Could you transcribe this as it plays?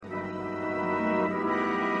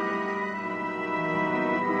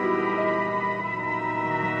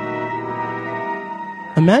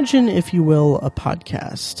Imagine, if you will, a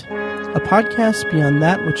podcast. A podcast beyond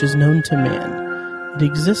that which is known to man. It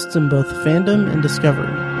exists in both fandom and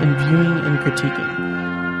discovery, in viewing and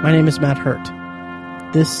critiquing. My name is Matt Hurt.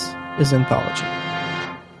 This is Anthology.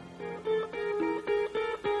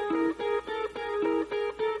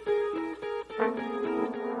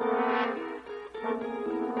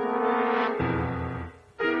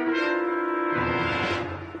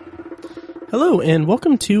 Hello, and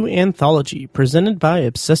welcome to Anthology, presented by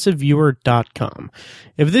ObsessiveViewer.com.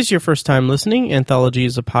 If this is your first time listening, Anthology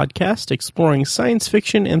is a podcast exploring science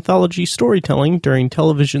fiction anthology storytelling during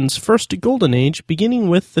television's first golden age, beginning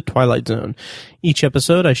with The Twilight Zone. Each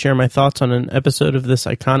episode, I share my thoughts on an episode of this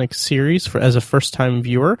iconic series as a first-time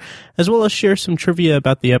viewer, as well as share some trivia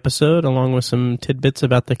about the episode, along with some tidbits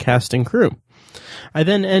about the cast and crew. I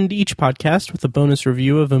then end each podcast with a bonus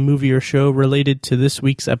review of a movie or show related to this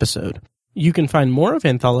week's episode. You can find more of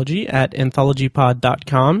Anthology at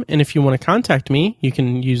anthologypod.com, and if you want to contact me, you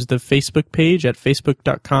can use the Facebook page at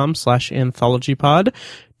facebook.com/anthologypod,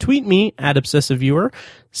 tweet me at obsessiveviewer,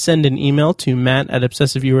 send an email to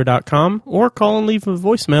matt@obsessiveviewer.com, or call and leave a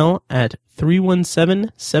voicemail at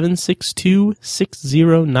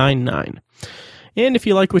 317-762-6099. And if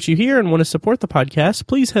you like what you hear and want to support the podcast,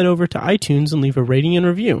 please head over to iTunes and leave a rating and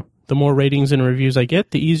review. The more ratings and reviews I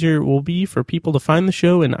get, the easier it will be for people to find the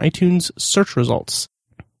show in iTunes search results.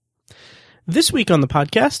 This week on the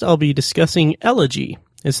podcast, I'll be discussing Elegy.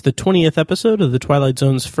 It's the 20th episode of The Twilight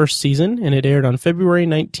Zone's first season, and it aired on February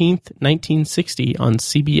 19th, 1960 on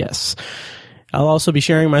CBS. I'll also be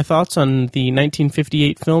sharing my thoughts on the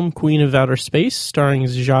 1958 film Queen of Outer Space, starring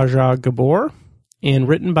Zsa Zsa Gabor, and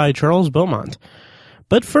written by Charles Beaumont.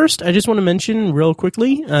 But first, I just want to mention real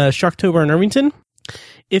quickly, Shocktober in Irvington.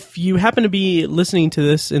 If you happen to be listening to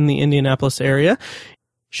this in the Indianapolis area,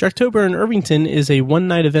 Shocktober in Irvington is a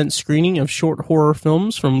one-night event screening of short horror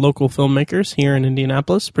films from local filmmakers here in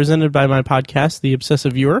Indianapolis, presented by my podcast, The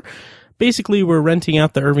Obsessive Viewer. Basically, we're renting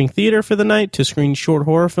out the Irving Theater for the night to screen short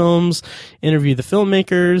horror films, interview the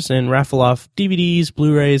filmmakers, and raffle off DVDs,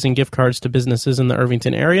 Blu-rays, and gift cards to businesses in the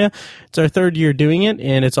Irvington area. It's our third year doing it,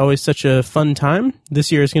 and it's always such a fun time.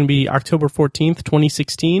 This year is going to be October 14th,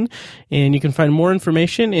 2016, and you can find more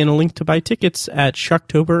information and a link to buy tickets at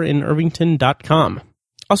shocktoberinirvington.com.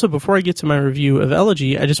 Also, before I get to my review of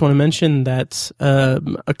Elegy, I just want to mention that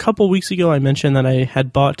a couple weeks ago I mentioned that I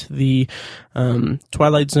had bought the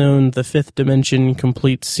Twilight Zone, The Fifth Dimension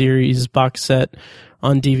Complete Series box set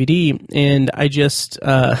on DVD, and I just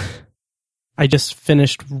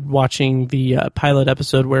finished watching the pilot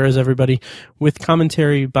episode, Where Is Everybody?, with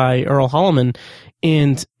commentary by Earl Holliman.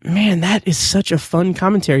 And man, that is such a fun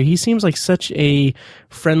commentary. He seems like such a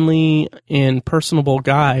friendly and personable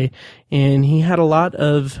guy, and he had a lot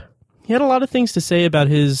of things to say about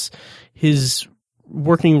his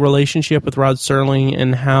working relationship with Rod Serling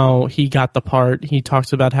and how he got the part. He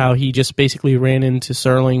talks about how he just basically ran into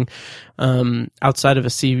Serling outside of a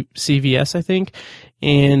CVS, I think,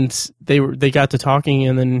 and they got to talking,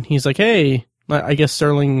 and then he's like, "Hey," I guess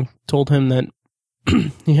Serling told him that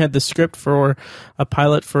he had the script for a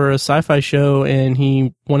pilot for a sci-fi show, and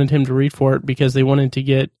he wanted him to read for it because they wanted to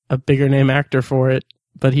get a bigger name actor for it,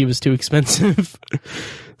 but he was too expensive.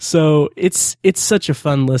 So it's such a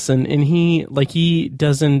fun listen, and he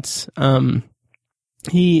doesn't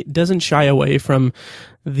shy away from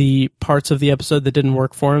the parts of the episode that didn't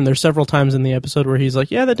work for him. There's several times in the episode where he's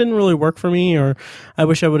like, "Yeah, that didn't really work for me," or "I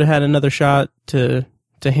wish I would have had another shot to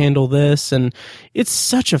handle this," and it's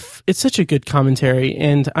such a good commentary,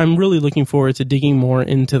 and I'm really looking forward to digging more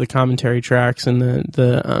into the commentary tracks and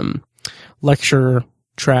the lecture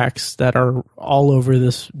tracks that are all over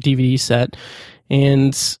this DVD set.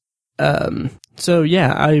 And so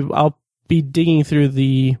yeah, I'll be digging through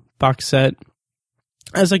the box set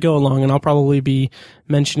as I go along, and I'll probably be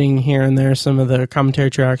mentioning here and there some of the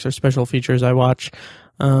commentary tracks or special features I watch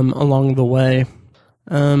along the way.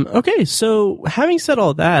 Okay, so having said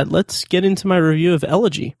all that, let's get into my review of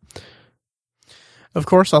Elegy. Of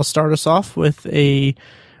course, I'll start us off with a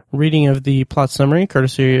reading of the plot summary,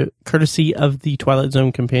 courtesy of the Twilight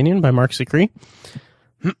Zone Companion by Mark Zicree.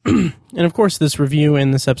 And of course, this review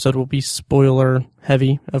and this episode will be spoiler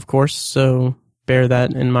heavy, of course, so bear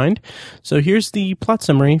that in mind. So here's the plot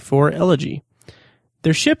summary for Elegy.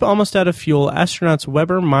 Their ship almost out of fuel, astronauts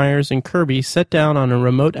Weber, Myers, and Kirby set down on a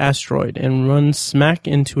remote asteroid and run smack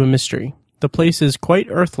into a mystery. The place is quite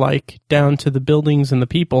Earth-like, down to the buildings and the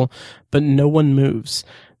people, but no one moves.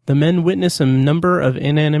 The men witness a number of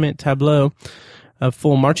inanimate tableaux, a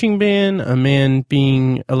full marching band, a man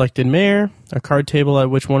being elected mayor, a card table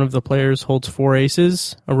at which one of the players holds 4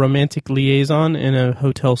 aces, a romantic liaison in a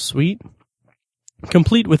hotel suite.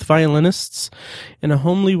 complete with violinists and a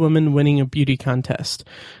homely woman winning a beauty contest.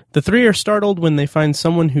 The three are startled when they find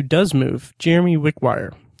someone who does move, Jeremy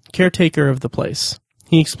Wickwire, caretaker of the place.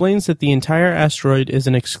 He explains that the entire asteroid is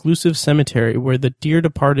an exclusive cemetery where the dear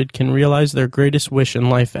departed can realize their greatest wish in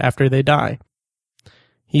life after they die.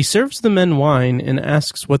 He serves the men wine and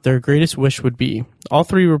asks what their greatest wish would be. All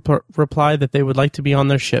three reply that they would like to be on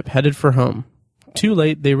their ship, headed for home. Too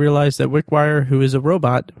late, they realize that Wickwire, who is a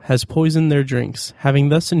robot, has poisoned their drinks, having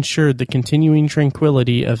thus ensured the continuing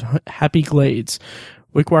tranquility of Happy Glades.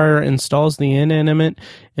 Wickwire installs the inanimate,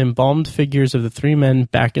 embalmed figures of the three men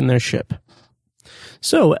back in their ship.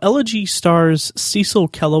 So, Elegy stars Cecil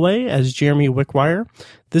Kellaway as Jeremy Wickwire.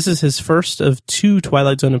 This is his first of 2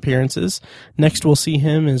 Twilight Zone appearances. Next we'll see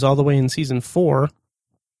him is all the way in Season 4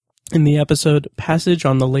 in the episode Passage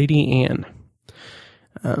on the Lady Anne.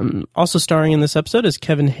 Also starring in this episode is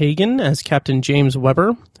Kevin Hagen as Captain James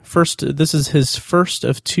Weber. This is his first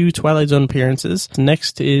of 2 Twilight Zone appearances.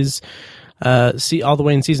 Next is all the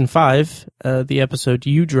way in Season 5, the episode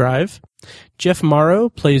You Drive. Jeff Morrow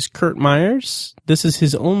plays Kurt Myers. This is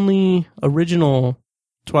his only original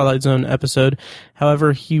Twilight Zone episode.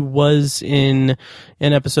 However, he was in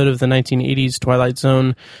an episode of the 1980s Twilight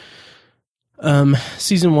Zone,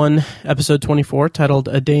 Season 1, Episode 24, titled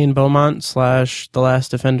A Day in Beaumont / The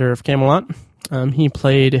Last Defender of Camelot. He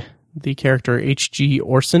played the character H.G.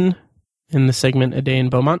 Orson in the segment A Day in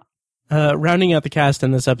Beaumont. Rounding out the cast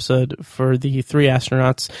in this episode for the 3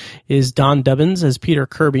 astronauts is Don Dubbins as Peter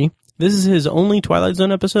Kirby. This is his only Twilight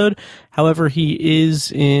Zone episode. However, he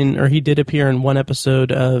did appear in one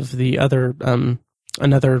episode of the other,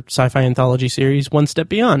 another sci-fi anthology series, One Step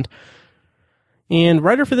Beyond. And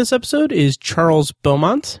writer for this episode is Charles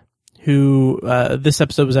Beaumont, who, this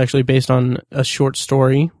episode was actually based on a short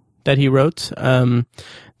story that he wrote. The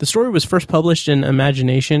story was first published in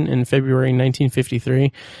Imagination in February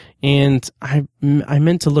 1953, and I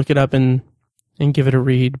meant to look it up and give it a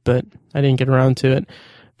read, but I didn't get around to it.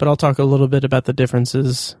 But I'll talk a little bit about the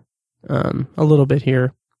differences a little bit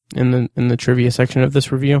here in the trivia section of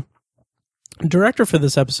this review. Director for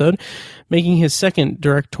this episode, making his second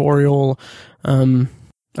directorial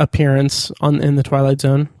appearance in the Twilight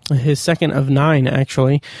Zone, his second of 9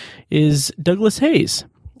 actually, is Douglas Hayes.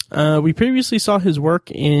 We previously saw his work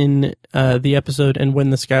in the episode And When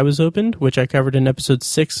the Sky Was Opened, which I covered in episode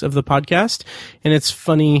 6 of the podcast. And it's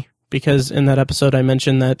funny because in that episode I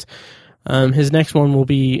mentioned that his next one will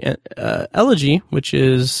be Elegy, which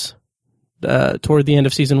is toward the end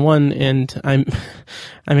of Season 1. And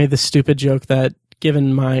I made this stupid joke that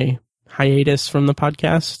given my hiatus from the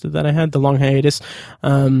podcast that I had, the long hiatus,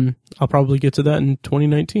 I'll probably get to that in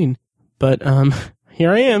 2019. But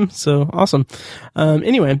here I am, so awesome.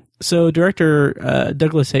 Anyway, so director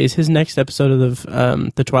Douglas Hayes, his next episode of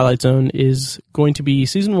the Twilight Zone is going to be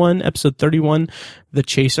Season 1, Episode 31, The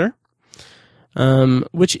Chaser.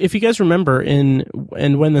 Which, if you guys remember, in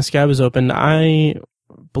When the Sky Was Opened, I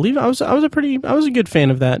believe I was a good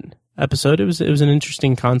fan of that episode. It was an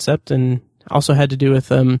interesting concept, and also had to do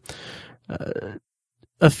with a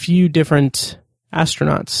few different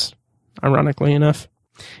astronauts, ironically enough.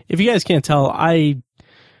 If you guys can't tell,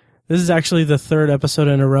 this is actually the 3rd episode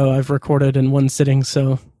in a row I've recorded in one sitting,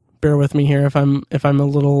 so bear with me here if I'm a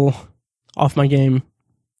little off my game.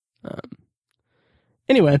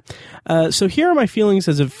 Anyway, so here are my feelings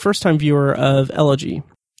as a first-time viewer of Elegy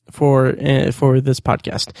for this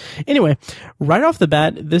podcast. Anyway, right off the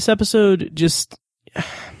bat, this episode just...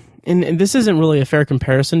 And this isn't really a fair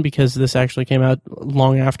comparison because this actually came out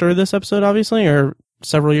long after this episode, obviously, or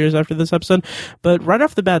several years after this episode. But right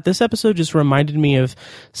off the bat, this episode just reminded me of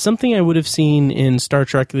something I would have seen in Star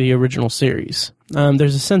Trek, the original series.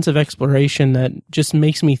 There's a sense of exploration that just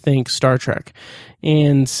makes me think Star Trek.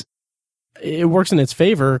 And it works in its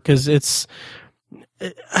favor because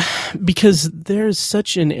there's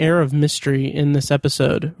such an air of mystery in this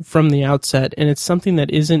episode from the outset. And it's something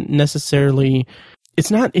that isn't necessarily... It's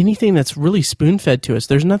not anything that's really spoon-fed to us.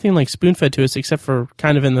 There's nothing like spoon-fed to us except for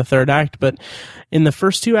kind of in the 3rd act. But in the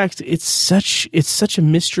first 2 acts, it's such a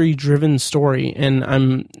mystery-driven story, and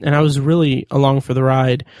I was really along for the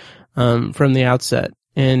ride from the outset.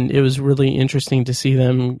 And it was really interesting to see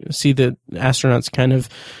the astronauts kind of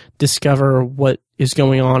discover what is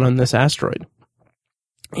going on this asteroid.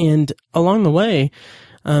 And along the way,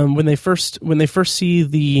 when they first see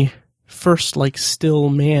the first like still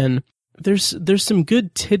man, there's some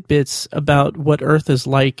good tidbits about what Earth is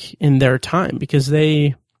like in their time, because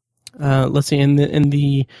they, let's see, in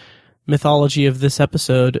the mythology of this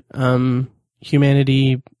episode,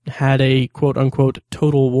 humanity had a quote unquote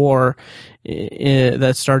total war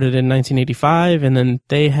that started in 1985, and then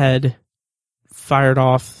they had fired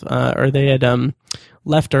off, or they had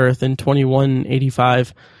left Earth in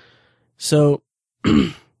 2185. So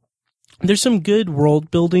there's some good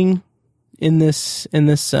world building in this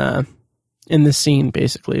scene.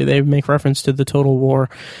 Basically, they make reference to the Total War,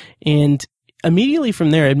 and immediately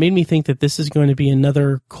from there, it made me think that this is going to be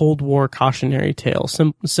another Cold War cautionary tale,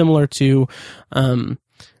 similar to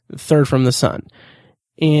Third from the Sun.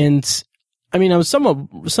 And I mean, I was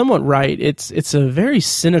somewhat right. It's a very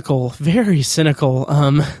cynical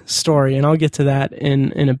story, and I'll get to that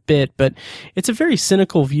in a bit. But it's a very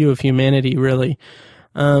cynical view of humanity, really.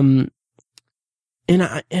 And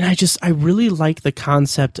I really like the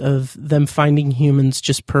concept of them finding humans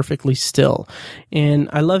just perfectly still. And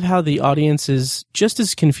I love how the audience is just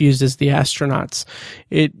as confused as the astronauts.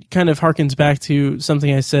 It kind of harkens back to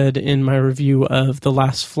something I said in my review of The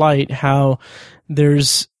Last Flight, how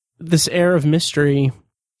there's this air of mystery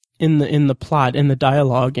in the plot, in the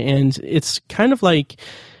dialogue, and it's kind of like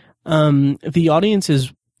the audience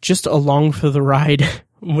is just along for the ride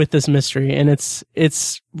with this mystery, and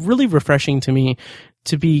it's really refreshing to me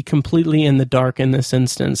to be completely in the dark in this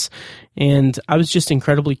instance. And I was just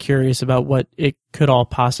incredibly curious about what it could all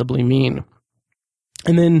possibly mean.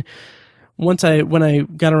 And then when I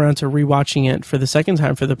got around to rewatching it for the second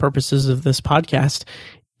time for the purposes of this podcast,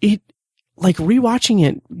 rewatching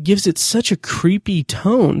it gives it such a creepy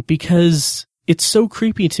tone, because it's so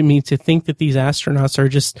creepy to me to think that these astronauts are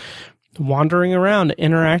just wandering around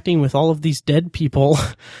interacting with all of these dead people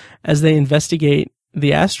as they investigate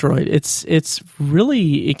the asteroid. It's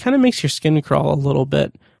really, it kind of makes your skin crawl a little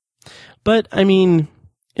bit. But I mean,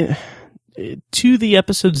 to the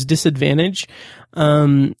episode's disadvantage,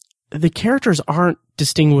 the characters aren't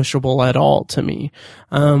distinguishable at all to me.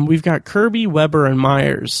 We've got Kirby, Weber, and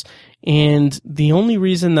Myers. And the only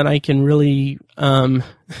reason that I can really,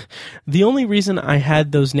 the only reason I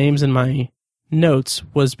had those names in my notes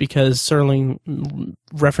was because Serling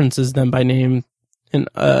references them by name and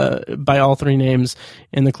by all three names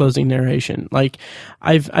in the closing narration. Like,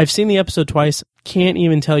 I've seen the episode twice, can't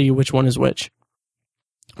even tell you which one is which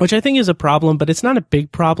I think is a problem, but it's not a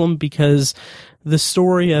big problem, because the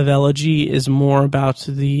story of Elegy is more about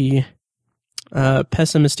the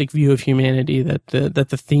pessimistic view of humanity that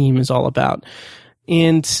the theme is all about.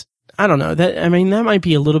 And I don't know, that might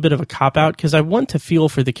be a little bit of a cop-out, because I want to feel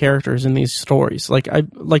for the characters in these stories.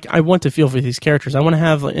 I want to feel for these characters. I want to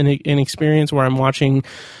have an experience where I'm watching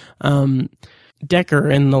Decker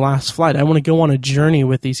in The Last Flight. I want to go on a journey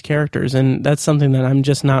with these characters, and that's something that I'm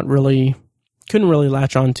just couldn't really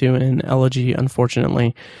latch onto in Elegy,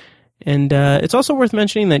 unfortunately. And it's also worth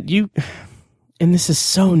mentioning that and this is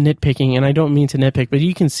so nitpicking, and I don't mean to nitpick, but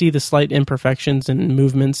you can see the slight imperfections and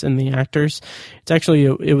movements in the actors.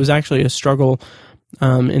 It was actually a struggle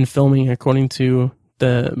in filming, according to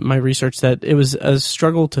my research, that it was a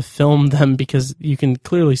struggle to film them because you can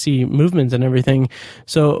clearly see movements and everything.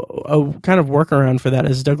 So a kind of workaround for that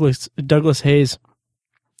is Douglas Hayes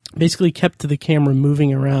basically kept the camera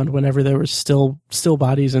moving around whenever there were still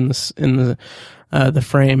bodies in the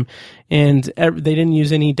frame, and they didn't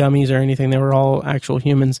use any dummies or anything. They were all actual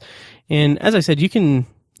humans. And as I said, you can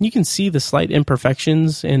see the slight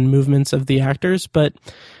imperfections and movements of the actors, but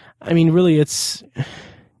I mean, really, it's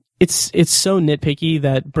so nitpicky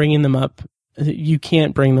that bringing them up, you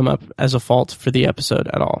can't bring them up as a fault for the episode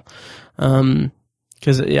at all,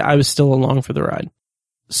 because I was still along for the ride.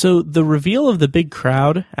 So the reveal of the big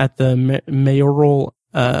crowd at the mayoral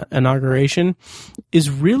inauguration is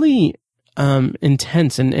really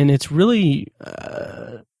intense, and it's really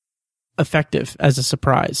effective as a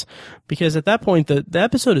surprise, because at that point the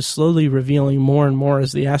episode is slowly revealing more and more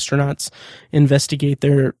as the astronauts investigate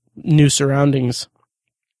their new surroundings.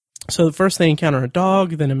 So first they encounter a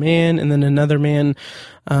dog, then a man, and then another man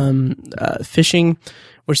fishing,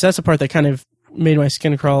 which that's the part that kind of made my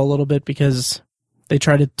skin crawl a little bit, because they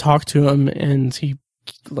try to talk to him and he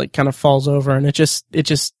kind of falls over, and it just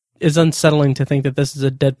is unsettling to think that this is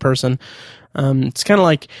a dead person. It's kind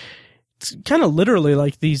of literally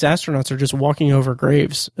like these astronauts are just walking over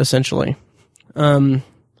graves, essentially. But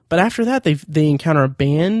after that, they encounter a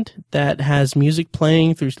band that has music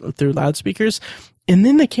playing through loudspeakers, and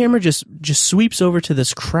then the camera just sweeps over to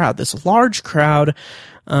this crowd, this large crowd,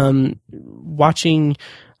 watching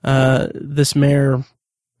this mayor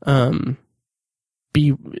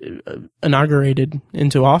be inaugurated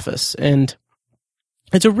into office. And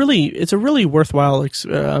it's a really worthwhile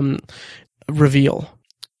reveal.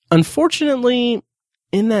 Unfortunately,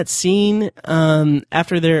 in that scene, when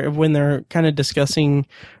they're kind of discussing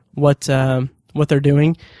what they're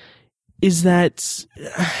doing, is that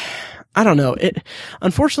I don't know.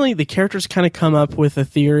 Unfortunately, the characters kind of come up with a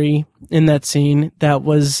theory in that scene that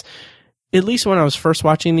was, at least when I was first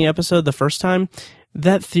watching the episode the first time,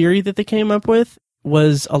 that theory that they came up with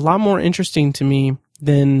was a lot more interesting to me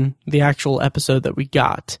than the actual episode that we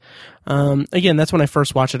got. Again, that's when I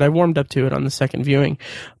first watched it. I warmed up to it on the second viewing.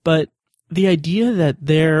 But the idea that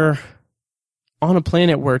they're on a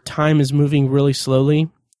planet where time is moving really slowly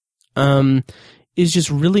is just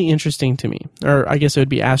really interesting to me. Or I guess it would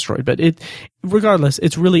be asteroid, but regardless,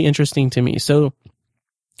 it's really interesting to me. So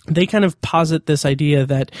they kind of posit this idea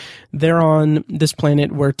that they're on this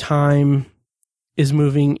planet where time is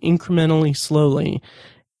moving incrementally slowly.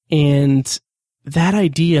 And that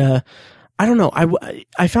idea, I don't know,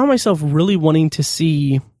 I found myself really wanting to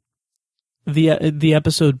see the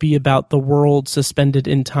episode be about the world suspended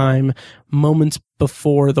in time moments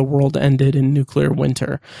before the world ended in nuclear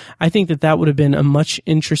winter. I think that would have been a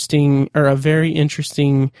very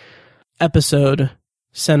interesting episode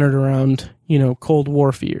centered around, Cold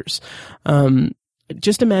War fears.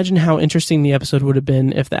 Just imagine how interesting the episode would have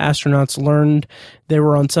been if the astronauts learned they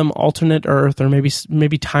were on some alternate Earth, or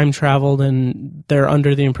maybe time traveled and they're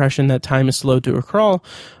under the impression that time is slowed to a crawl,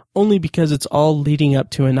 only because it's all leading up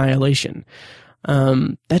to annihilation.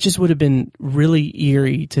 That just would have been really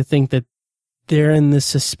eerie to think that they're in this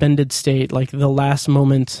suspended state, like the last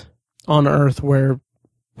moment on Earth where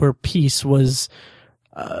peace was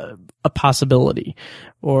a possibility,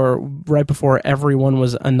 or right before everyone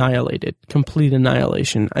was annihilated, complete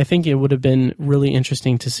annihilation. I think it would have been really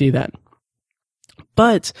interesting to see that.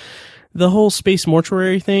 But the whole space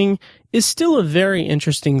mortuary thing is still a very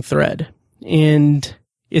interesting thread, and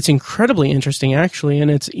it's incredibly interesting, actually,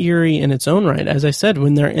 and it's eerie in its own right. As I said,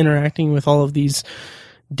 when they're interacting with all of these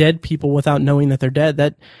dead people without knowing that they're dead,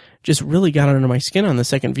 that just really got under my skin on the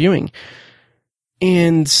second viewing.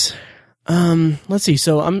 And let's see.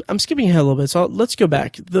 So I'm skipping ahead a little bit. So let's go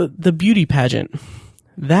back. The beauty pageant.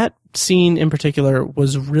 That scene in particular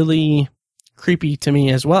was really creepy to me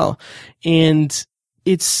as well. And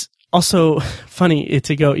it's also funny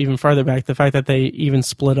to go even farther back. The fact that they even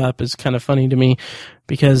split up is kind of funny to me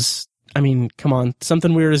because, I mean, come on,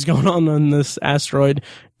 something weird is going on this asteroid.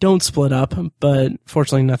 Don't split up. But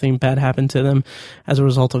fortunately, nothing bad happened to them as a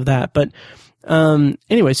result of that. But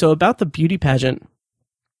anyway, so about the beauty pageant.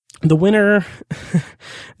 The winner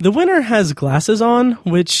has glasses on,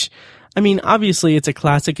 which, I mean, obviously it's a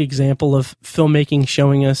classic example of filmmaking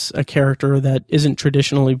showing us a character that isn't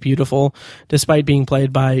traditionally beautiful, despite being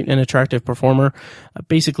played by an attractive performer.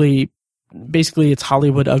 Basically it's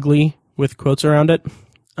Hollywood ugly with quotes around it.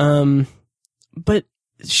 But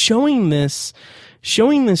showing this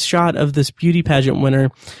shot of this beauty pageant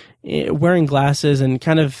winner wearing glasses and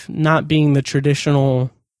kind of not being the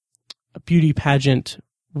traditional beauty pageant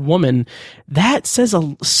woman, that says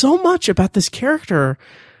so much about this character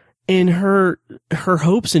and her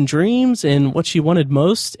hopes and dreams and what she wanted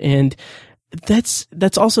most. And that's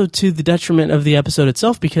also to the detriment of the episode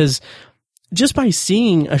itself, because just by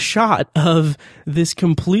seeing a shot of this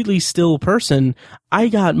completely still person, I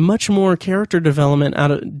got much more character development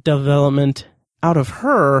out of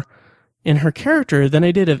her and her character than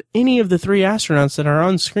I did of any of the three astronauts that are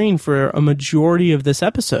on screen for a majority of this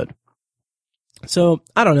episode. So,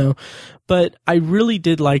 I don't know, but I really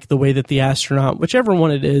did like the way that the astronaut, whichever one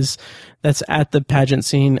it is that's at the pageant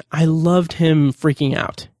scene, I loved him freaking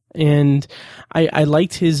out. And I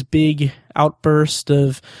liked his big outburst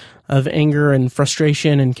of anger and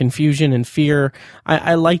frustration and confusion and fear.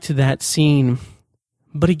 I liked that scene.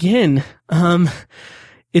 But again,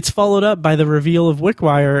 it's followed up by the reveal of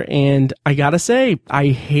Wickwire, and I gotta say,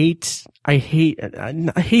 hate's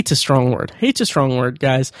a strong word. Hate's a strong word,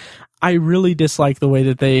 guys. I really dislike the way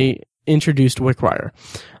that they introduced Wickwire.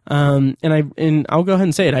 And I'll go ahead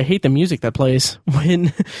and say it. I hate the music that plays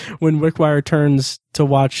when Wickwire turns to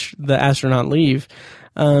watch the astronaut leave.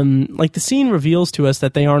 Like the scene reveals to us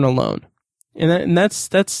that they aren't alone. And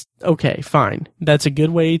that's okay, fine. That's a good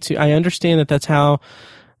way I understand that that's how,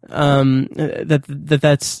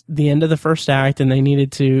 that's the end of the first act, and they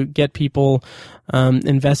needed to get people,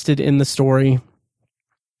 invested in the story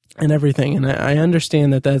and everything. And I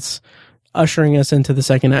understand that that's ushering us into the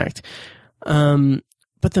second act.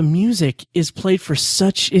 But the music is played for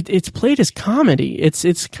it's played as comedy.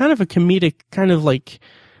 It's kind of a comedic kind of like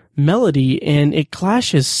melody, and it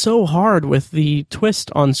clashes so hard with the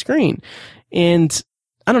twist on screen. And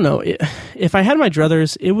I don't know, if I had my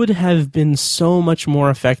druthers, it would have been so much more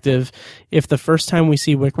effective if the first time we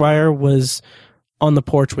see Wickwire was on the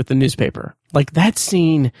porch with the newspaper. Like that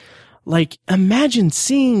scene, like imagine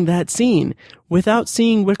seeing that scene without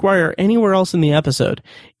seeing Wickwire anywhere else in the episode.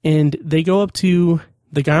 And they go up to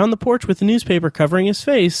the guy on the porch with the newspaper covering his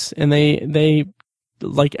face, and they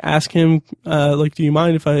like ask him, like, do you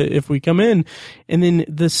mind if we come in? And then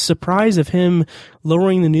the surprise of him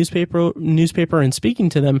lowering the newspaper and speaking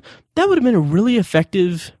to them, that would have been a really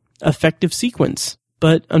effective sequence.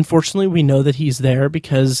 But unfortunately, we know that he's there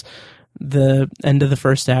because the end of the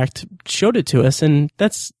first act showed it to us, and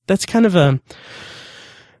that's kind of a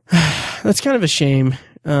shame.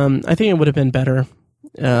 I think it would have been better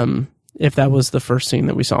if that was the first scene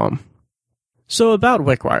that we saw him. So about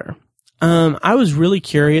Wickwire, I was really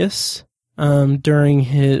curious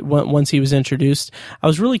once he was introduced. I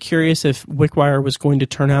was really curious if Wickwire was going to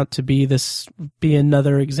turn out to be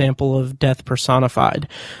another example of death personified.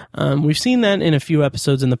 We've seen that in a few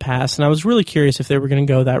episodes in the past, and I was really curious if they were going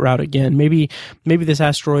to go that route again. Maybe this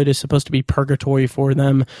asteroid is supposed to be purgatory for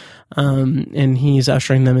them, and he's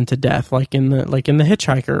ushering them into death, like in the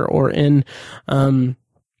Hitchhiker, or in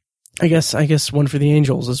I guess One for the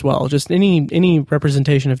Angels as well. Just any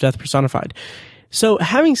representation of death personified. So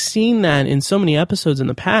having seen that in so many episodes in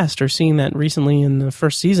the past, or seeing that recently in the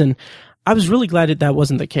first season, I was really glad that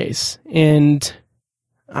wasn't the case. And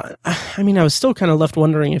I mean, I was still kind of left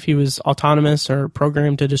wondering if he was autonomous or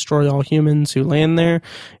programmed to destroy all humans who land there.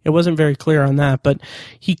 It wasn't very clear on that, but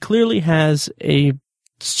he clearly has a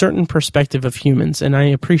certain perspective of humans, and I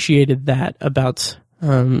appreciated that about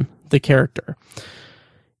the character.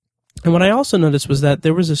 And what I also noticed was that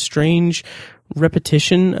there was a strange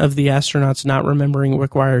repetition of the astronauts not remembering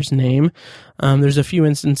Wickwire's name. There's a few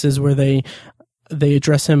instances where they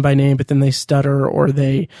address him by name, but then they stutter or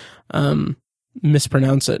they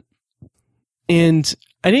mispronounce it. And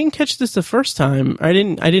I didn't catch this the first time. I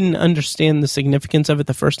didn't understand the significance of it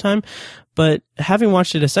the first time, but having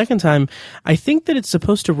watched it a second time, I think that it's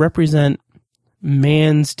supposed to represent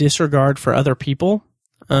man's disregard for other people.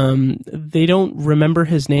 They don't remember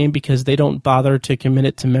his name because they don't bother to commit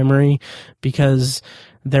it to memory because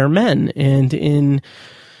they're men. And in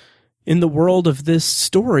the world of this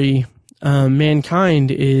story,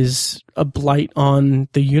 mankind is a blight on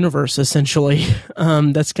the universe, essentially.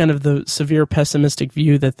 That's kind of the severe pessimistic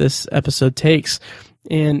view that this episode takes.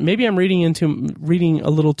 And maybe I'm reading a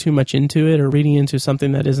little too much into it, or reading into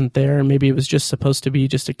something that isn't there. And maybe it was just supposed to be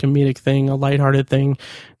just a comedic thing, a lighthearted thing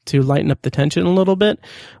to lighten up the tension a little bit.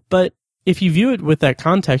 But if you view it with that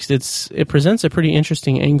context, it presents a pretty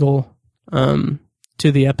interesting angle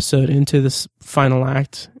to the episode, into this final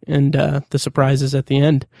act, and the surprises at the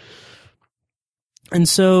end. And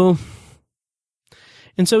so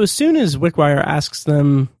as soon as Wickwire asks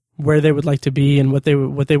them where they would like to be and what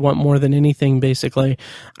they want more than anything, basically,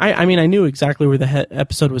 I mean, I knew exactly where the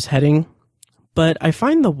episode was heading, but I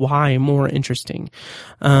find the why more interesting.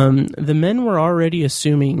 The men were already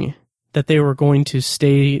assuming that they were going to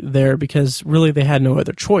stay there because really they had no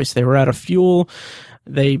other choice. They were out of fuel.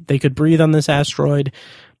 They could breathe on this asteroid.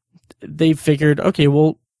 They figured, okay,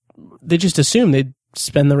 well, they just assumed they'd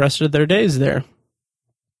spend the rest of their days there,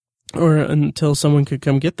 or until someone could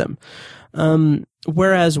come get them.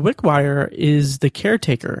 Whereas Wickwire is the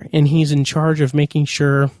caretaker, and he's in charge of making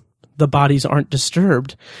sure the bodies aren't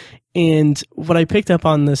disturbed. And what I picked up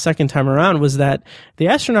on the second time around was that the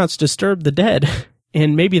astronauts disturbed the dead,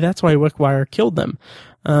 and maybe that's why Wickwire killed them.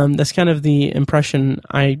 That's kind of the impression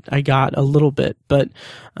I got a little bit. But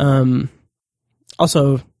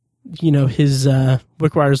also, you know, his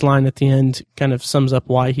Wickwire's line at the end kind of sums up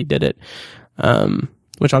why he did it.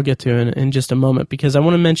 Which I'll get to in just a moment, because I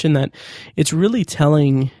want to mention that it's really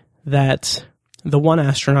telling that the one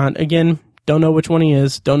astronaut, again, don't know which one he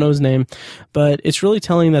is, don't know his name, but it's really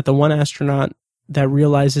telling that the one astronaut that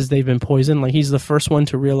realizes they've been poisoned, like he's the first one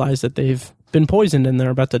to realize that they've been poisoned and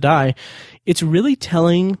they're about to die. It's really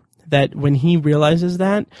telling that when he realizes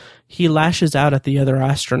that, he lashes out at the other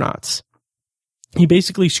astronauts. He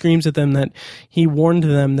basically screams at them that he warned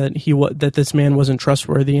them that that this man wasn't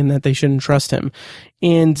trustworthy and that they shouldn't trust him.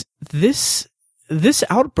 And this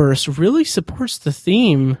outburst really supports the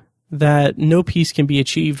theme that no peace can be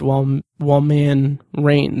achieved while man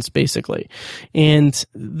reigns, basically. And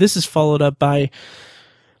this is followed up by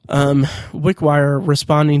Wickwire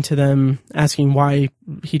responding to them, asking why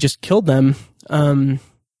he just killed them.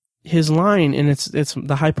 His line, and it's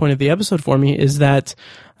the high point of the episode for me, is that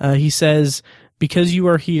he says, "Because you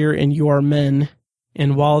are here and you are men,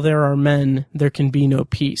 and while there are men, there can be no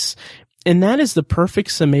peace." And that is the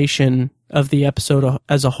perfect summation of the episode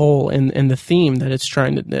as a whole, and the theme that it's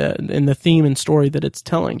trying to, and the theme and story that it's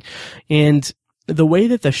telling. And the way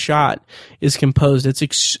that the shot is composed,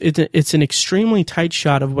 it's an extremely tight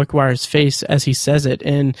shot of Wickwire's face as he says it.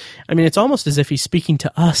 And I mean, it's almost as if he's speaking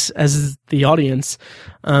to us as the audience,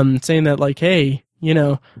 saying that, like, hey, you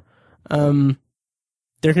know,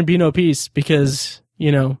 there can be no peace because,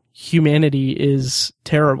 humanity is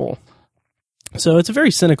terrible. So it's a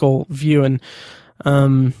very cynical view. And,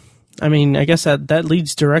 I guess that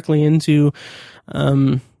leads directly into,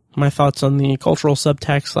 my thoughts on the cultural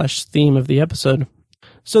subtext / theme of the episode.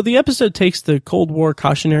 So the episode takes the Cold War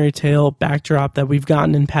cautionary tale backdrop that we've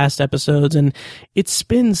gotten in past episodes, and it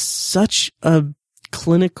spins such a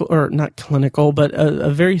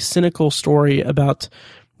a very cynical story about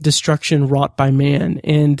destruction wrought by man.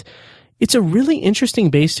 And it's a really interesting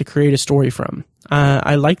base to create a story from.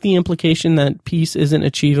 I like the implication that peace isn't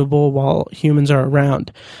achievable while humans are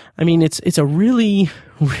around. It's a really,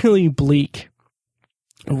 really bleak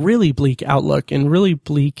outlook and really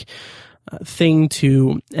bleak thing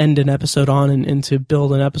to end an episode on and to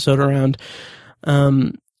build an episode around.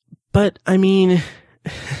 But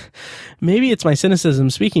maybe it's my cynicism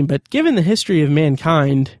speaking, but given the history of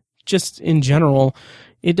mankind, just in general,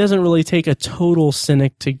 it doesn't really take a total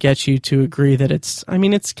cynic to get you to agree that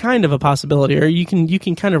it's kind of a possibility, or you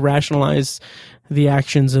can kind of rationalize the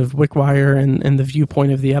actions of Wickwire and the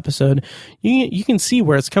viewpoint of the episode. You can see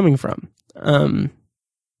where it's coming from.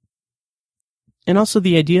 And also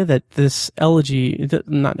the idea that this elegy,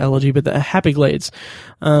 not elegy, but the Happy Glades,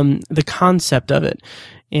 the concept of it,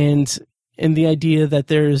 and the idea that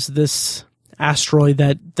there's this asteroid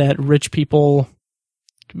that rich people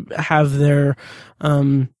have their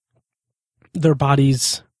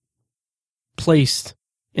bodies placed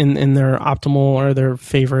in their optimal or their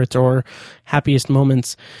favorite or happiest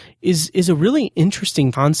moments is a really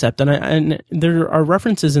interesting concept. And there are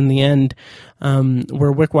references in the end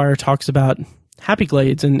where Wickwire talks about Happy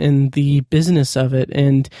Glades and the business of it.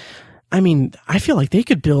 And I feel like they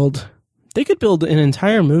could build an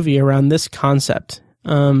entire movie around this concept.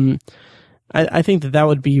 I think that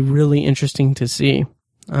would be really interesting to see.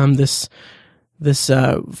 This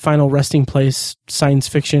final resting place science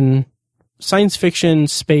fiction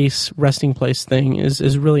space resting place thing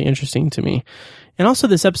is really interesting to me. And also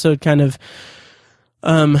this episode kind of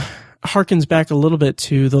harkens back a little bit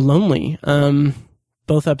to The Lonely.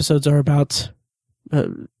 Both episodes are about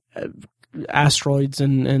asteroids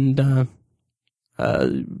and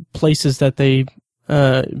places that they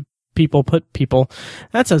people put people.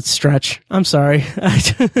 That's a stretch. I'm sorry.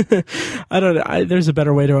 I don't know. There's a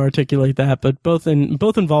better way to articulate that, but both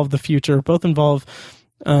involve the future. Both involve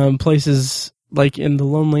places like in The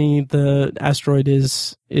Lonely, the asteroid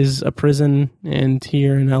is a prison, and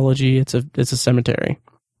here in Elegy, it's a cemetery.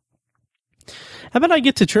 How about I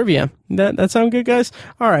get to trivia? That sound good, guys?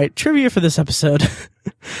 All right, trivia for this episode.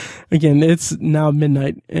 Again, it's now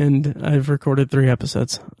midnight, and I've recorded 3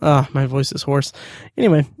 episodes. My voice is hoarse.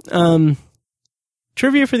 Anyway,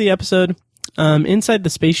 trivia for the episode. Inside the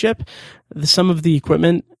spaceship, some of the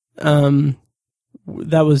equipment in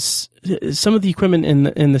the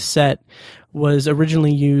set was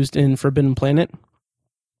originally used in Forbidden Planet,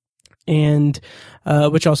 and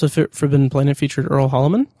which also Forbidden Planet featured Earl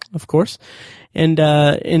Holliman, of course. And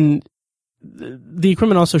the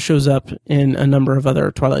equipment also shows up in a number of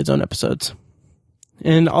other Twilight Zone episodes.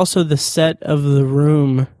 And also the set of the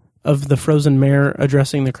room of the frozen mayor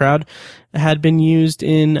addressing the crowd had been used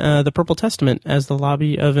in the Purple Testament as the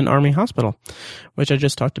lobby of an army hospital, which I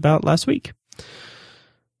just talked about last week.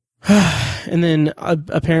 And then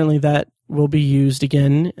apparently that will be used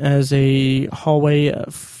again as a hallway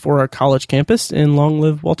for a college campus in Long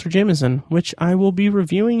Live Walter Jameson, which I will be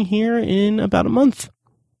reviewing here in about a month.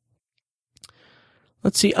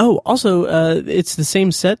 Let's see. Oh, also, it's the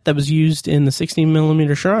same set that was used in the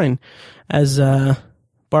 16mm shrine as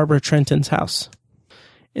Barbara Trenton's house.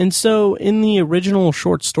 And so in the original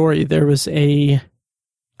short story, there was a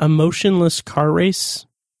motionless car race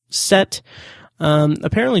set.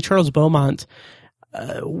 Apparently Charles Beaumont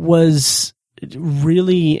was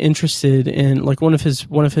really interested in, like, one of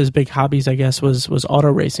his big hobbies, I guess, was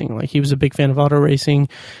auto racing. Like, he was a big fan of auto racing,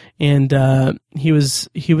 and he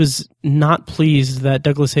was not pleased that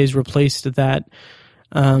Douglas Hayes replaced that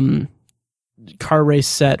car race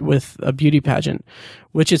set with a beauty pageant,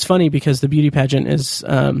 which is funny because the beauty pageant is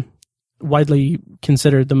widely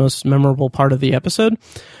considered the most memorable part of the episode.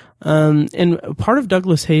 And part of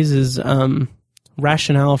Douglas Hayes's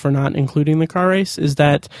rationale for not including the car race is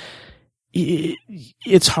that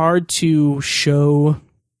it's hard to show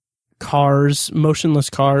motionless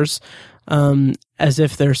cars, as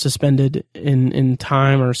if they're suspended in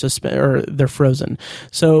time or they're frozen.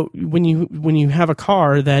 So when you have a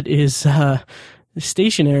car that is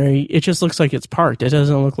stationary, it just looks like it's parked. It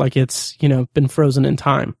doesn't look like it's been frozen in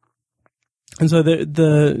time. And so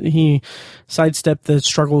he sidestepped the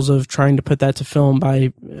struggles of trying to put that to film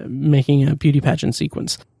by making a beauty pageant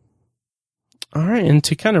sequence. All right, and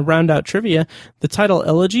to kind of round out trivia, the title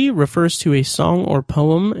Elegy refers to a song or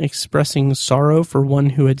poem expressing sorrow for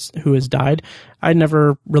one who has died. I'd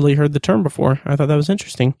never really heard the term before. I thought that was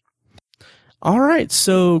interesting. All right,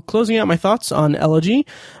 so closing out my thoughts on Elegy.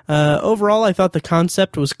 Overall, I thought the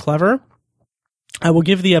concept was clever. I will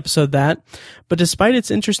give the episode that, but despite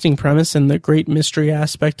its interesting premise and the great mystery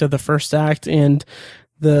aspect of the first act and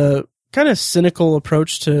the kind of cynical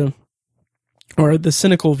approach to, or the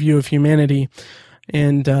cynical view of humanity,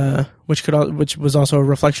 and which was also a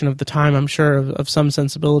reflection of the time, I'm sure, of some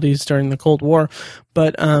sensibilities during the Cold War.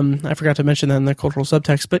 But I forgot to mention that in the cultural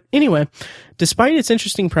subtext. But anyway, despite its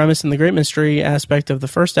interesting premise and the great mystery aspect of the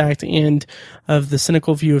first act and of the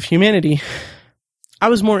cynical view of humanity, I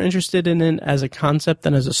was more interested in it as a concept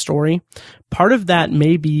than as a story. Part of that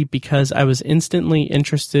may be because I was instantly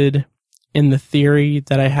interested in the theory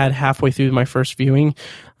that I had halfway through my first viewing.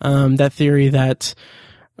 That theory that,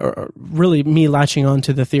 or really me latching on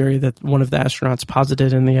to the theory that one of the astronauts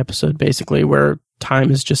posited in the episode, basically, where time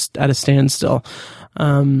is just at a standstill.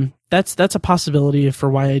 That's a possibility for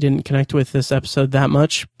why I didn't connect with this episode that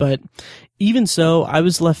much. But even so, I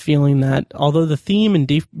was left feeling that although the theme and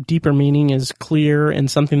deeper meaning is clear and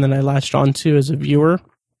something that I latched onto as a viewer,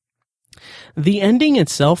 the ending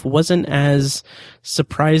itself wasn't as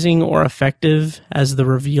surprising or effective as the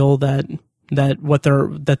reveal that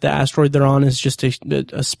the asteroid they're on is just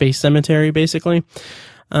a space cemetery, basically.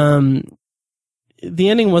 The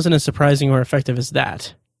ending wasn't as surprising or effective as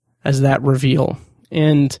that reveal.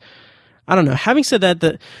 And I don't know. Having said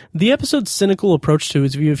that, the episode's cynical approach to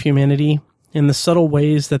its view of humanity and the subtle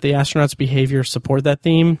ways that the astronauts' behavior support that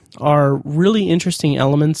theme are really interesting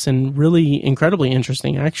elements, and really incredibly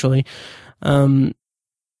interesting, actually. And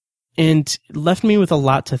left me with a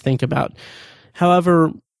lot to think about.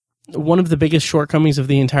 However, one of the biggest shortcomings of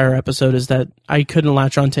the entire episode is that I couldn't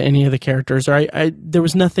latch on to any of the characters, or there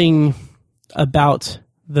was nothing about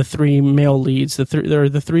the three male leads, the three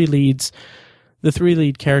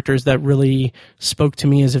lead characters that really spoke to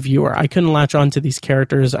me as a viewer. I couldn't latch on to these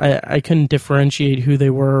characters. I couldn't differentiate who they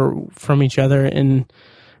were from each other, and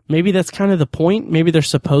maybe that's kind of the point. Maybe they're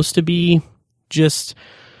supposed to be just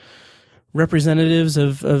representatives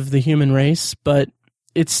of the human race, but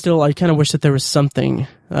it's still, I kind of wish that there was something,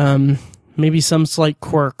 maybe some slight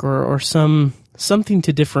quirk or something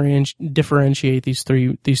to differentiate these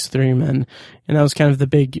three men. And that was kind of the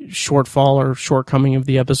big shortfall or shortcoming of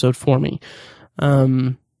the episode for me.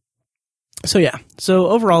 So yeah, so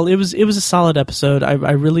overall it was a solid episode.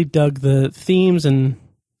 I really dug the themes and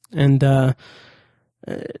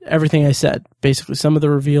everything I said, basically some of the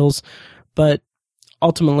reveals, but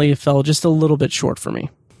ultimately it fell just a little bit short for me.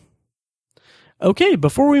 Okay,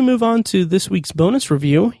 before we move on to this week's bonus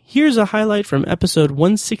review, here's a highlight from episode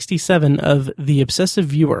 167 of The Obsessive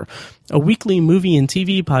Viewer, a weekly movie and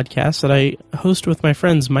TV podcast that I host with my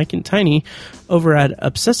friends Mike and Tiny over at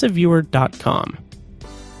obsessiveviewer.com.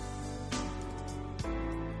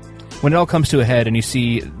 When it all comes to a head and you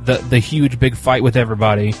see the huge big fight with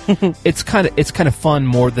everybody, it's kind of fun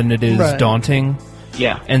more than it is daunting.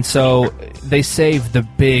 Yeah. And so they save the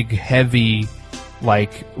big, heavy,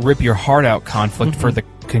 like, rip your heart out conflict for the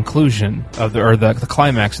conclusion of the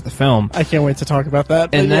climax of the film. I can't wait to talk about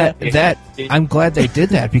that. And that I'm glad they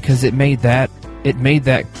did that, because it made that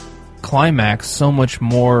climax so much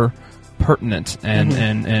more pertinent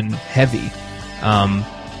and heavy.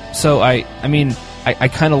 So I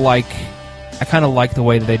kind of like the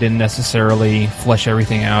way that they didn't necessarily flesh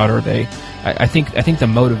everything out, or I think the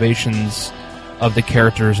motivations of the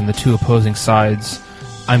characters and the two opposing sides,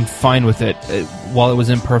 I'm fine with it. While it was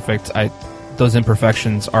imperfect, those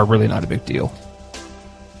imperfections are really not a big deal.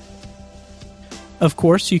 Of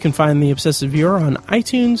course, you can find The Obsessive Viewer on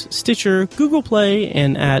iTunes, Stitcher, Google Play,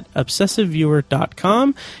 and at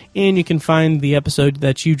obsessiveviewer.com. And you can find the episode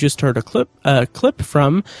that you just heard a clip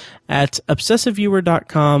from at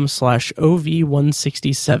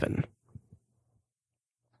obsessiveviewer.com/OV167.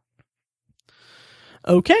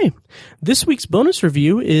 Okay, this week's bonus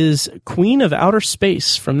review is Queen of Outer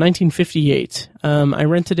Space from 1958. I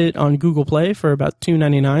rented it on Google Play for about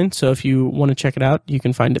 $2.99, so if you want to check it out, you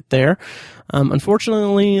can find it there.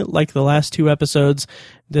 Unfortunately, like the last two episodes,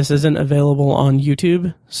 this isn't available on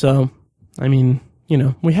YouTube, so, I mean, you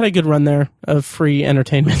know, we had a good run there of free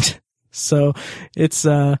entertainment, so it's,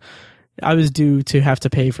 I was due to have to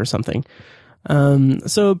pay for something.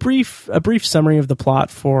 So a brief summary of the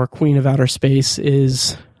plot for Queen of Outer Space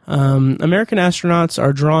is American astronauts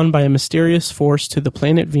are drawn by a mysterious force to the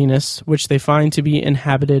planet Venus, which they find to be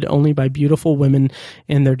inhabited only by beautiful women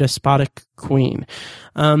and their despotic queen.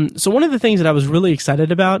 So one of the things that I was really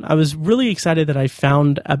excited about, I was really excited that I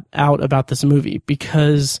found out about this movie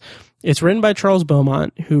because it's written by Charles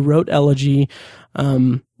Beaumont, who wrote Elegy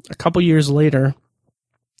a couple years later,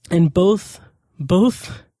 and both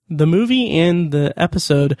the movie and the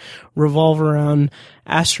episode revolve around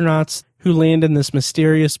astronauts who land in this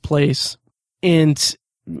mysterious place and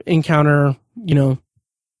encounter,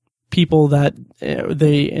 people that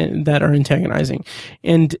that are antagonizing.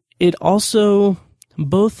 And it also,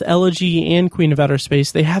 both Elegy and Queen of Outer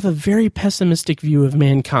Space, they have a very pessimistic view of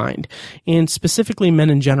mankind, and specifically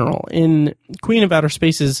men in general. In Queen of Outer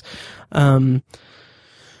Space's,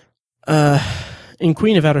 in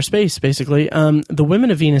Queen of Outer Space, basically, the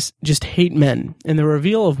women of Venus just hate men, and the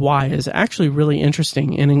reveal of why is actually really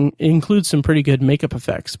interesting and includes some pretty good makeup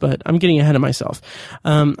effects, but I'm getting ahead of myself.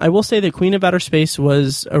 I will say that Queen of Outer Space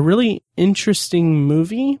was a really interesting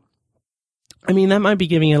movie. I mean, that might be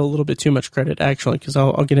giving it a little bit too much credit, actually, because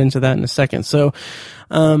I'll get into that in a second. So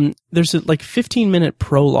there's a 15-minute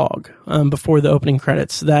prologue before the opening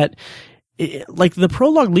credits that, the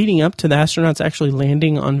prologue leading up to the astronauts actually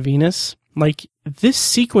landing on Venus, this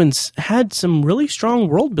sequence had some really strong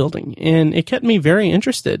world building, and it kept me very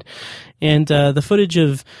interested. And the footage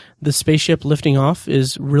of the spaceship lifting off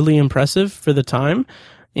is really impressive for the time,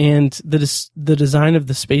 and the design of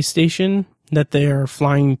the space station that they are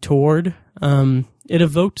flying toward, it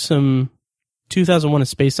evoked some 2001: A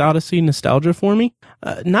Space Odyssey nostalgia for me.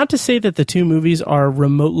 Not to say that the two movies are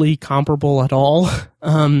remotely comparable at all,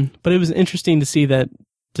 but it was interesting to see that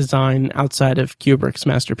design outside of Kubrick's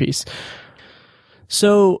masterpiece.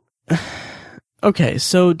 So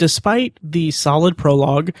despite the solid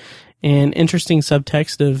prologue and interesting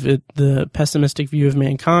subtext of the pessimistic view of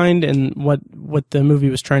mankind and what the movie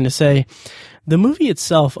was trying to say, the movie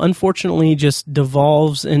itself, unfortunately, just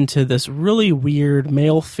devolves into this really weird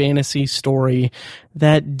male fantasy story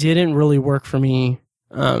that didn't really work for me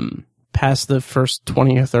past the first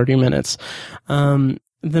 20 or 30 minutes. The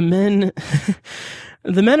men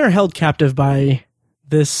are held captive by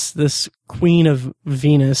this Queen of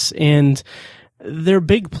Venus, and their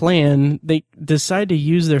big plan, they decide to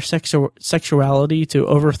use their sexuality to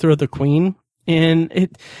overthrow the queen. And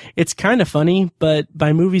it's kind of funny, but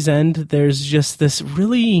by movie's end, there's just this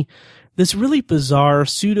really bizarre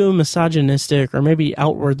pseudo-misogynistic, or maybe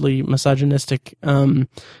outwardly misogynistic,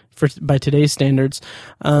 by today's standards,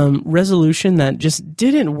 resolution that just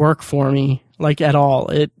didn't work for me, at all.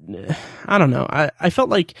 I don't know. I felt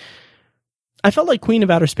like Queen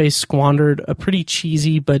of Outer Space squandered a pretty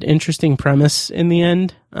cheesy but interesting premise in the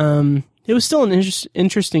end. It was still an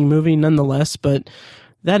interesting movie nonetheless, but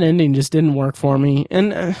that ending just didn't work for me.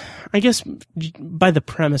 And I guess by the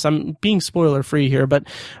premise, I'm being spoiler free here, but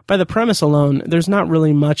by the premise alone, there's not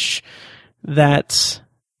really much that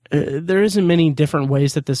there isn't many different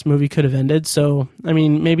ways that this movie could have ended. So, I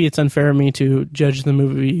mean, maybe it's unfair of me to judge the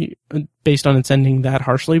movie based on its ending that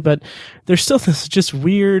harshly, but there's still this just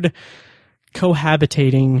weird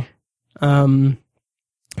cohabitating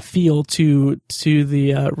feel to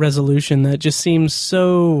the resolution that just seems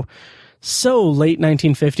so late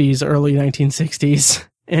 1950s, early 1960s,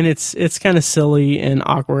 and it's kind of silly and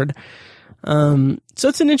awkward. So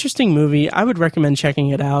it's an interesting movie. I would recommend checking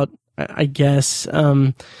it out, I guess.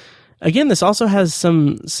 Again, this also has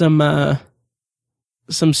some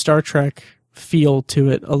Star Trek feel to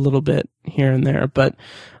it a little bit here and there, but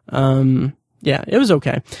yeah, it was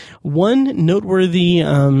okay. One noteworthy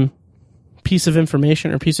piece of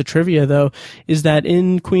information or piece of trivia, though, is that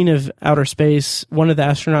in Queen of Outer Space, one of the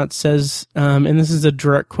astronauts says, and this is a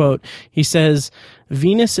direct quote, he says,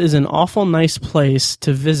 "Venus is an awful nice place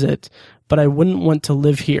to visit, but I wouldn't want to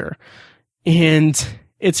live here." And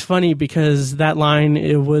it's funny because that line,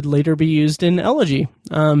 it would later be used in Elegy.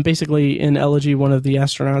 Basically, in Elegy, one of the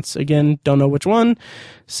astronauts, again, don't know which one,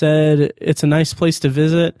 said, "It's a nice place to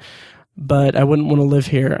visit, but I wouldn't want to live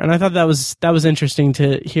here." And I thought that was interesting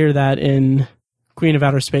to hear that in Queen of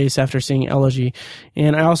Outer Space after seeing Elegy.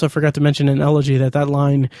 And I also forgot to mention in Elegy that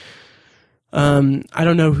line, I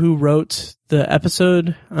don't know who wrote the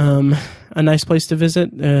episode, A Nice Place to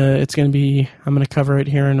Visit. I'm going to cover it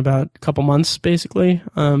here in about a couple months, basically,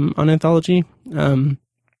 on Anthology. But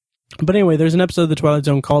anyway, there's an episode of The Twilight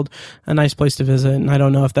Zone called A Nice Place to Visit, and I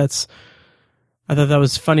don't know if I thought that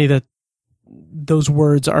was funny that those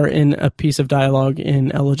words are in a piece of dialogue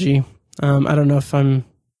in Elegy. I don't know if I'm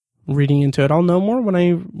reading into it. I'll know more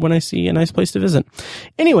when I see A Nice Place to Visit.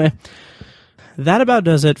 Anyway, that about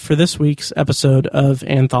does it for this week's episode of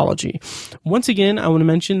Anthology. Once again, I want to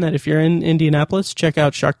mention that if you're in Indianapolis, check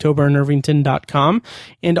out shocktoberandirvington.com.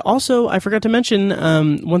 And also, I forgot to mention,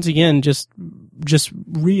 once again, just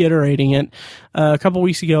reiterating it, a couple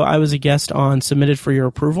weeks ago, I was a guest on Submitted for Your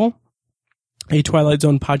Approval, a Twilight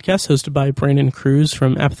Zone podcast hosted by Brandon Cruz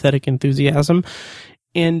from Apathetic Enthusiasm.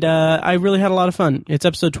 And I really had a lot of fun. It's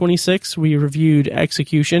episode 26. We reviewed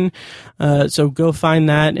Execution. So go find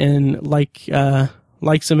that and like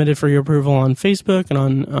Submitted for Your Approval on Facebook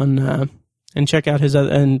and and check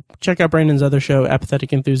out Brandon's other show,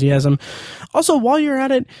 Apathetic Enthusiasm. Also, while you're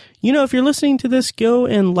at it, if you're listening to this, go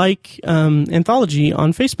and like Anthology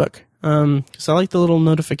on Facebook. Because I like the little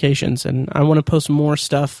notifications, and I want to post more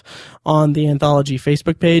stuff on the Anthology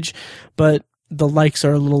Facebook page, but the likes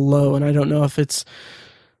are a little low, and I don't know if it's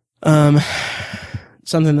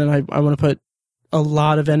something that I want to put a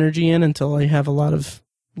lot of energy in until I have a lot of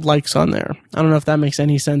likes on there. I don't know if that makes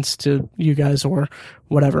any sense to you guys or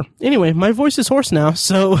whatever. Anyway, my voice is hoarse now,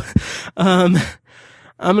 so I'm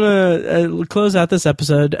going to close out this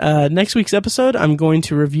episode. Next week's episode, I'm going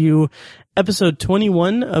to review episode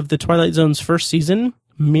 21 of the Twilight Zone's first season,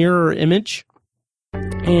 Mirror Image.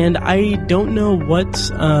 And I don't know what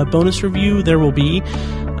bonus review there will be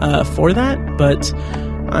for that, but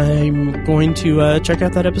I'm going to check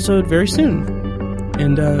out that episode very soon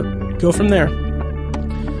and go from there.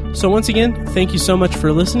 So once again, thank you so much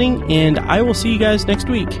for listening, and I will see you guys next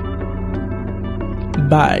week.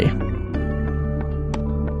 Bye.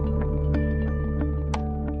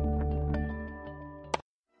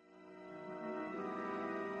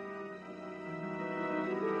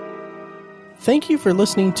 Thank you for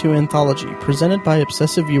listening to Anthology, presented by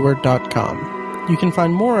ObsessiveViewer.com. You can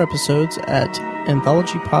find more episodes at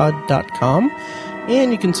anthologypod.com,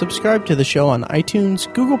 and you can subscribe to the show on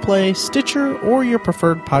iTunes, Google Play, Stitcher, or your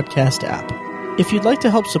preferred podcast app. If you'd like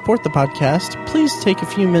to help support the podcast, please take a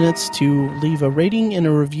few minutes to leave a rating and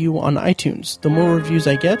a review on iTunes. The more reviews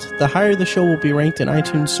I get, the higher the show will be ranked in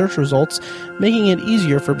iTunes search results, making it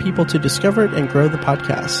easier for people to discover it and grow the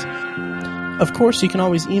podcast. Of course, you can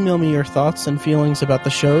always email me your thoughts and feelings about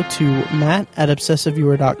the show to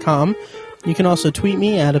matt@obsessiveviewer.com. You can also tweet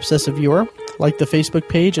me at obsessiveviewer, like the Facebook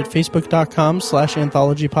page at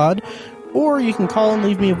facebook.com/anthologypod, or you can call and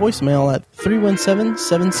leave me a voicemail at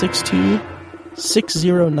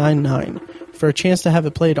 317-762-6099 for a chance to have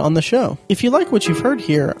it played on the show. If you like what you've heard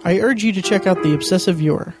here, I urge you to check out The Obsessive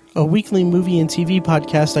Viewer, a weekly movie and TV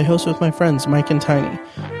podcast I host with my friends Mike and Tiny.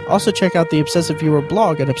 Also check out the Obsessive Viewer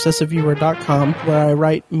blog at obsessiveviewer.com, where I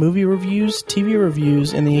write movie reviews, TV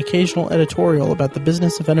reviews, and the occasional editorial about the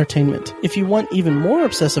business of entertainment. If you want even more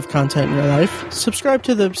obsessive content in your life, subscribe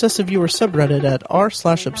to the Obsessive Viewer subreddit at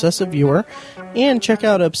r/obsessiveviewer, and check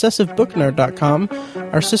out obsessivebooknerd.com,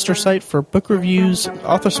 our sister site for book reviews,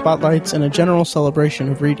 author spotlights, and a general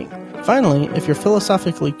celebration of reading. Finally, if you're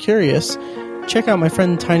philosophically curious, check out my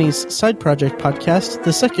friend Tiny's side project podcast,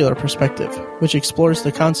 The Secular Perspective, which explores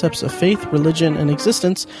the concepts of faith, religion, and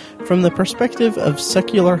existence from the perspective of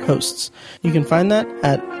secular hosts. You can find that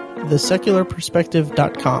at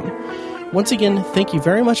thesecularperspective.com. Once again, thank you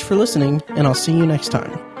very much for listening, and I'll see you next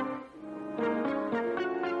time.